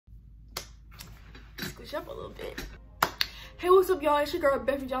switch up a little bit. Hey, what's up, y'all? It's your girl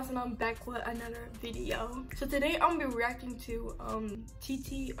Becky Johnson. I'm back with another video. So today I'm gonna be reacting to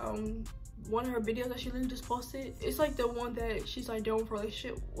TT, one of her videos that she literally just posted. It's like the one that she's like doing for a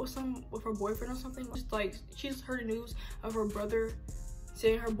relationship with her boyfriend or something. Just like she just heard the news of her brother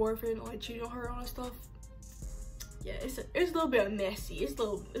saying her boyfriend like cheating on her and all that stuff. Yeah, it's a little bit messy. It's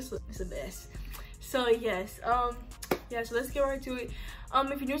a mess. So yes, yeah, so let's get right to it.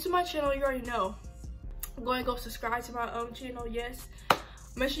 If you're new to my channel, you already know. Go and go subscribe to my channel, yes.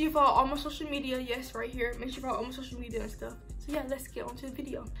 Make sure you follow all my social media, yes, right here. Make sure you follow all my social media and stuff. So yeah, let's get on to the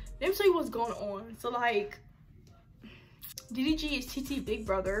video. Let me tell you what's going on. So like, DDG is TT big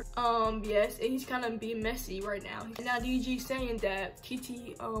brother, yes, and he's kind of being messy right now. And now DDG is saying that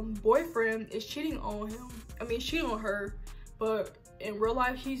TT boyfriend is cheating on him. I mean, cheating on her, but in real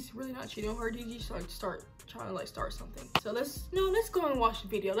life, he's really not cheating on her. DDG start trying to start something. So let's go and watch the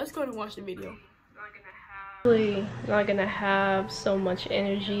video. Let's go and watch the video. Really not gonna have so much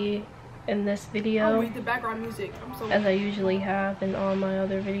energy in this video. Oh, wait, the background music. As I usually have in all my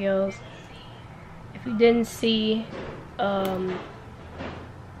other videos. If you didn't see, my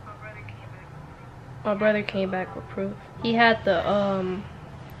brother came back with proof. He had the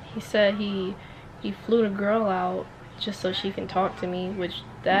he said he flew the girl out just so she can talk to me, which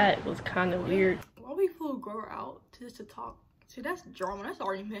that was kind of weird. Why we flew a girl out just to talk? See, that's drama. That's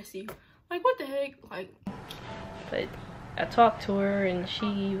already messy. Like, what the heck? Like, but I talked to her and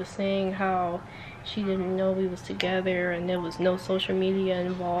she was saying how she didn't know we was together and there was no social media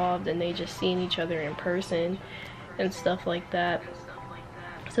involved and they just seen each other in person and stuff like that.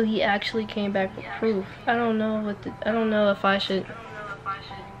 So he actually came back with proof. I don't know if I should,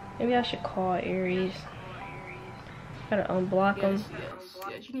 maybe I should call Aries. Gotta unblock him.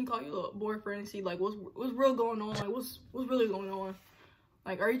 Yes, you can call your little boyfriend and see like what's real going on, like what's really going on.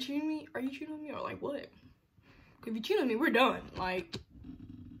 Like, are you cheating me? Are you cheating on me or like what? If you cheat on me, we're done. Like,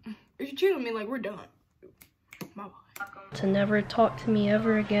 if you cheat on me, like, we're done. Bye bye. To never talk to me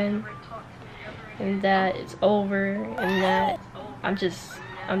ever again, and that it's over, and that I'm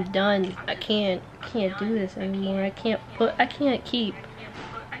done. I can't do this anymore. I can't keep.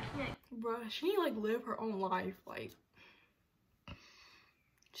 Bruh, she need to like live her own life. Like,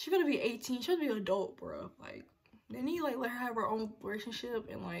 she's gonna be 18. She's gonna be an adult, bruh. Like, they need to like let her have her own relationship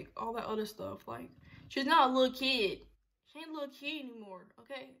and like all that other stuff. Like, she's not a little kid. She ain't a little kid anymore,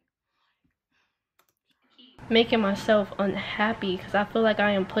 okay? Making myself unhappy because I feel like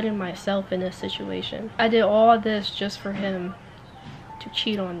I am putting myself in this situation. I did all this just for him to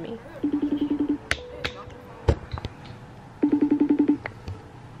cheat on me.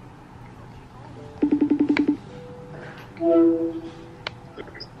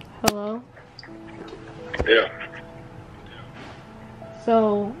 Hello? Yeah.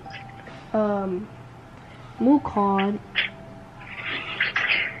 So, Moo called.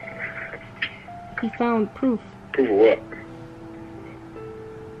 He found proof. Proof of what?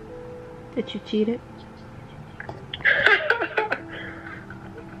 That you cheated.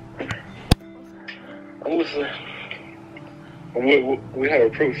 I'm listening. What type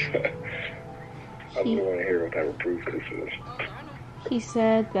of proof? I don't want to hear what type of proof this is. He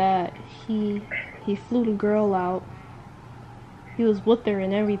said that he flew the girl out. He was with her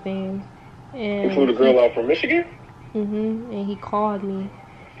and everything. And he flew the girl out from Michigan? And he called me.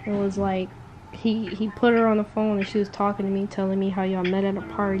 It was like, he put her on the phone and she was talking to me, telling me how y'all met at a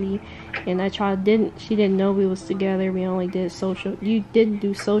party. And she didn't know we was together. We only did you didn't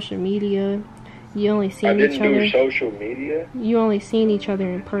do social media. You only seen each other. I didn't do social media? You only seen each other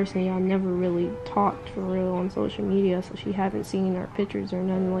in person. Y'all never really talked for real on social media. So she haven't seen our pictures or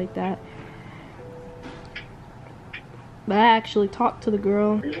nothing like that. But I actually talked to the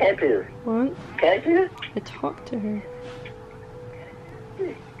girl. You talked to her? What? Talked to her? I talked to her.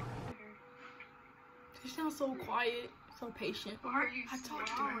 She sounds so quiet, so patient. Why are you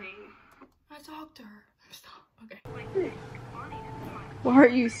smiling? I talked to her. Stop. Okay. Why are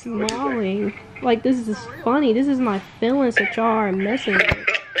you smiling? Like, this is funny. This is my feelings that y'all are messing with.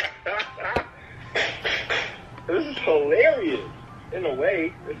 This is hilarious. In a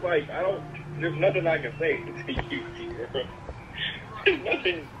way, it's like, there's nothing I can say to you. There's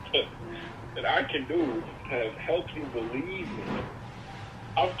nothing that I can do to help you believe me.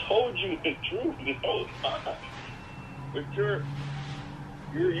 I've told you the truth this whole time. But you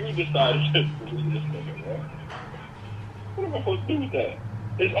decided to believe this nigga, man. What am I supposed to do with that?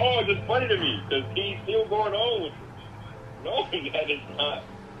 It's all just funny to me, because he's still going on with it. Knowing that it's not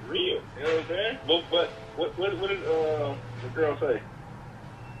real. You know what I'm saying? But what did the girl say?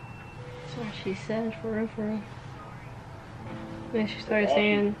 That's what she said, for real. Then she started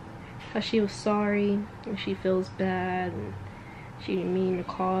saying how she was sorry and she feels bad and she didn't mean to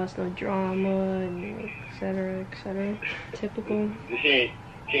cause no drama and etc. etc. Typical. She ain't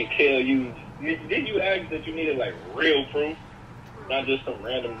tell you. Did you ask that you needed like real proof, not just some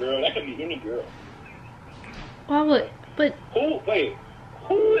random girl? That could be any girl. Well, but who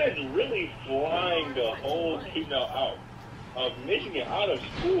is really flying the whole female out of Michigan, out of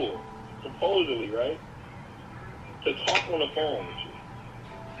school, supposedly, right? To talk on the phone with you.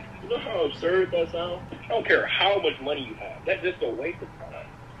 You know how absurd that sounds? I don't care how much money you have. That's just a waste of time.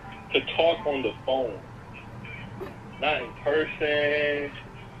 To talk on the phone. Not in person.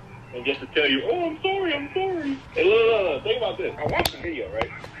 And just to tell you, oh, I'm sorry. Hey, look, think about this. I watched the video, right?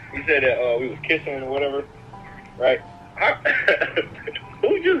 He said that we was kissing or whatever, right?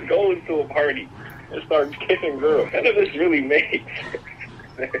 Who just goes to a party and starts kissing girls? None of this really makes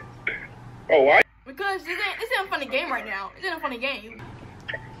sense. Oh, why? Because this ain't a funny game right now. It's not a funny game.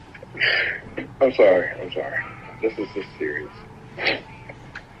 I'm sorry. This is just serious.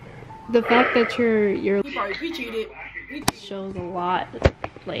 the fact that you're He probably cheated. shows a lot.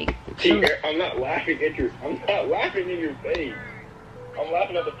 Like, See, I'm not laughing at your. I'm not laughing in your face. I'm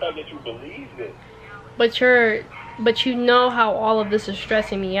laughing at the fact that you believe this. but you know how all of this is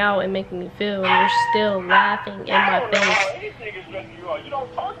stressing me out and making me feel, and you're still laughing in my I don't know how face. anything is stressing you out. You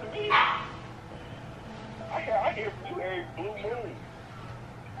don't talk to me. I hear from you every blue moon.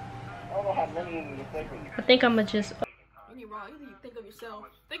 I don't know how many of them affect me. I think I'ma just. You're wrong. You need to think of yourself.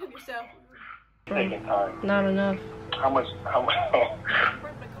 Think of yourself. Taking time. Not enough. How much?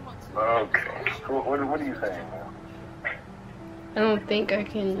 Okay. What are you saying, man? I don't think I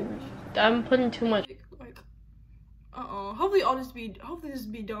can. I'm putting too much. Hopefully this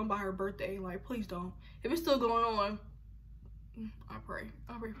be done by her birthday. Like, please don't. If it's still going on, I pray.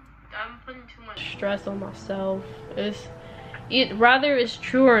 I'm putting too much stress on myself. Rather it's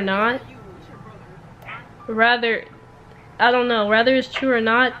true or not. Rather, I don't know. Whether it's true or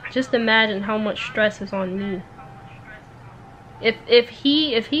not, just imagine how much stress is on me. If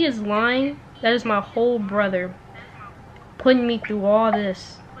he is lying, that is my whole brother putting me through all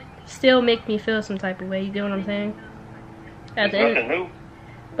this. Still make me feel some type of way. You get what I'm saying? But at the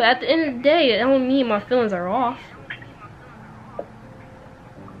end of the day, it don't mean my feelings are off.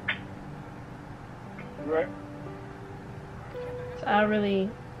 Right. So I really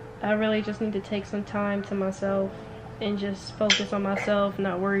just need to take some time to myself and just focus on myself,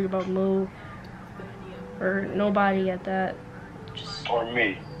 not worry about Moo or nobody at that. Just or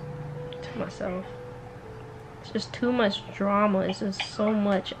me. To myself. It's just too much drama. It's just so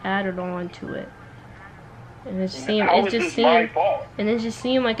much added on to it. And it just seemed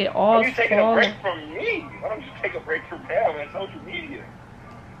like it all Why you taking a break from me? Why don't you take a break from Pam and social media?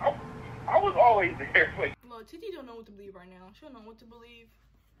 I was always there. Like, look, Titi don't know what to believe right now. She don't know what to believe.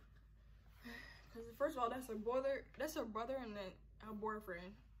 Because first of all, that's her brother, and then her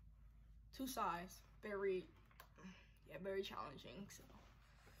boyfriend. Two sides. Very challenging. So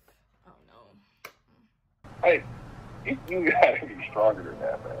I don't know. Hey, you gotta be stronger than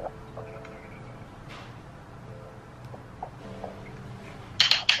that, man.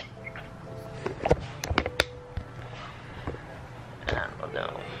 I don't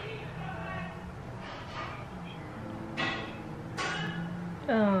know.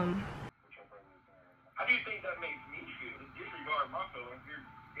 How do you think that makes me feel? Disregard my feelings. You're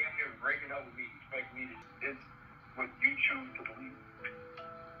damn near breaking up with me, expect me to. It's what you choose to believe.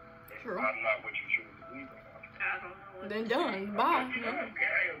 True. I'm not what you choose to believe right now. I don't know. Then done. Bye. You don't have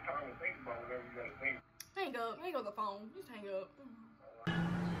time to think about whatever you gotta think. Hang up the phone. Just hang up.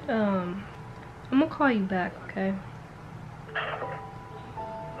 I'm gonna call you back, okay?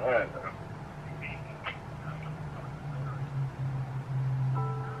 Alright.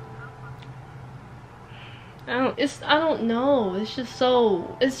 I don't know. It's just a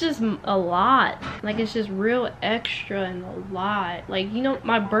lot. Like, it's just real extra and a lot. Like, you know,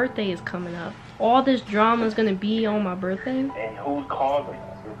 my birthday is coming up. All this drama is gonna be on my birthday. And who's causing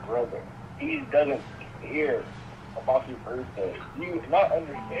that? Your brother. He doesn't care about your birthday. Do you not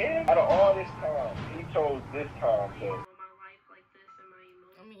understand? Out of all this time, he chose this time to.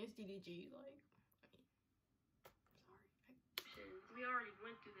 I mean, it's DDG. Like, we already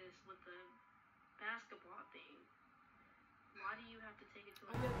went through this with the basketball thing. Why do you have to take it to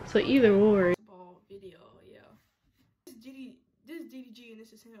so either or. Basketball video, yeah. This is DDG and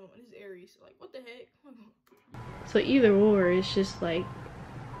this is him and this is Aries. Like, what the heck? So either or, it's just like,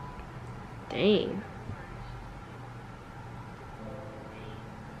 dang.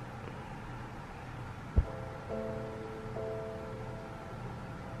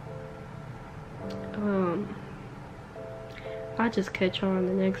 I'll just catch y'all in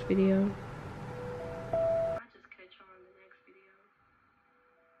the next video.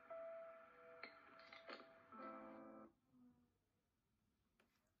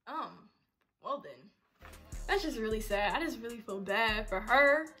 Well then, that's just really sad. I just really feel bad for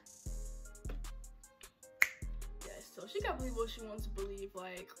her. Yeah, so she gotta believe what she wants to believe.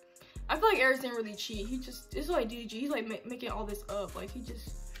 Like, I feel like Aries didn't really cheat. He just, it's like DG, he's like making all this up. Like, he just,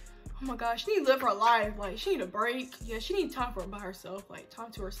 oh my gosh, she need to live her life. Like, she need a break. Yeah, she need time by herself, like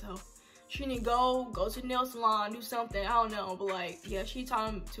time to herself. She need to go to the nail salon, do something, I don't know, but like, yeah, she need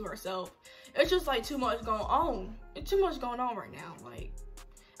time to herself. It's just like too much going on. It's too much going on right now. Like,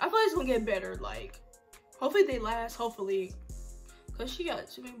 I feel like it's gonna get better. Like, hopefully they last, hopefully. Cause she got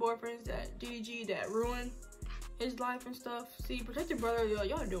too many boyfriends that DG that ruin his life and stuff. See, protect your brother,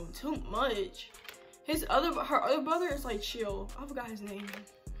 y'all doing too much. Her other brother is like chill. I forgot his name.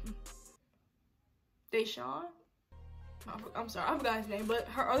 Deshaun? I'm sorry, I forgot his name, but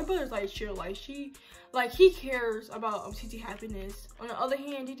her other brother is like chill. Like he cares about TT happiness. On the other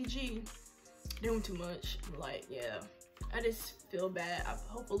hand, DDG doing too much. Like, yeah. I just feel bad.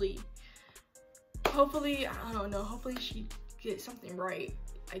 Hopefully, I don't know, hopefully she gets something right,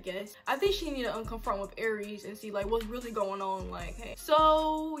 I guess. I think she need to confront with Aries and see like what's really going on, like, hey.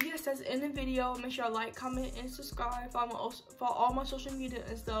 So yes, that's the end of the video. Make sure I like, comment, and subscribe. Follow all my social media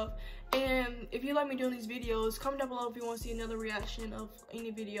and stuff. And if you like me doing these videos, comment down below if you want to see another reaction of any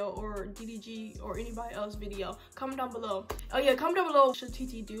video or DDG or anybody else video. Comment down below. Oh yeah, comment down below what should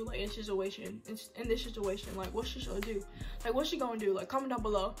TT do like in this situation, like what should she do, like what's she gonna do, like comment down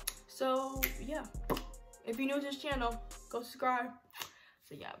below. So yeah, if you're new to this channel, go subscribe.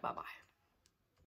 So yeah, bye bye.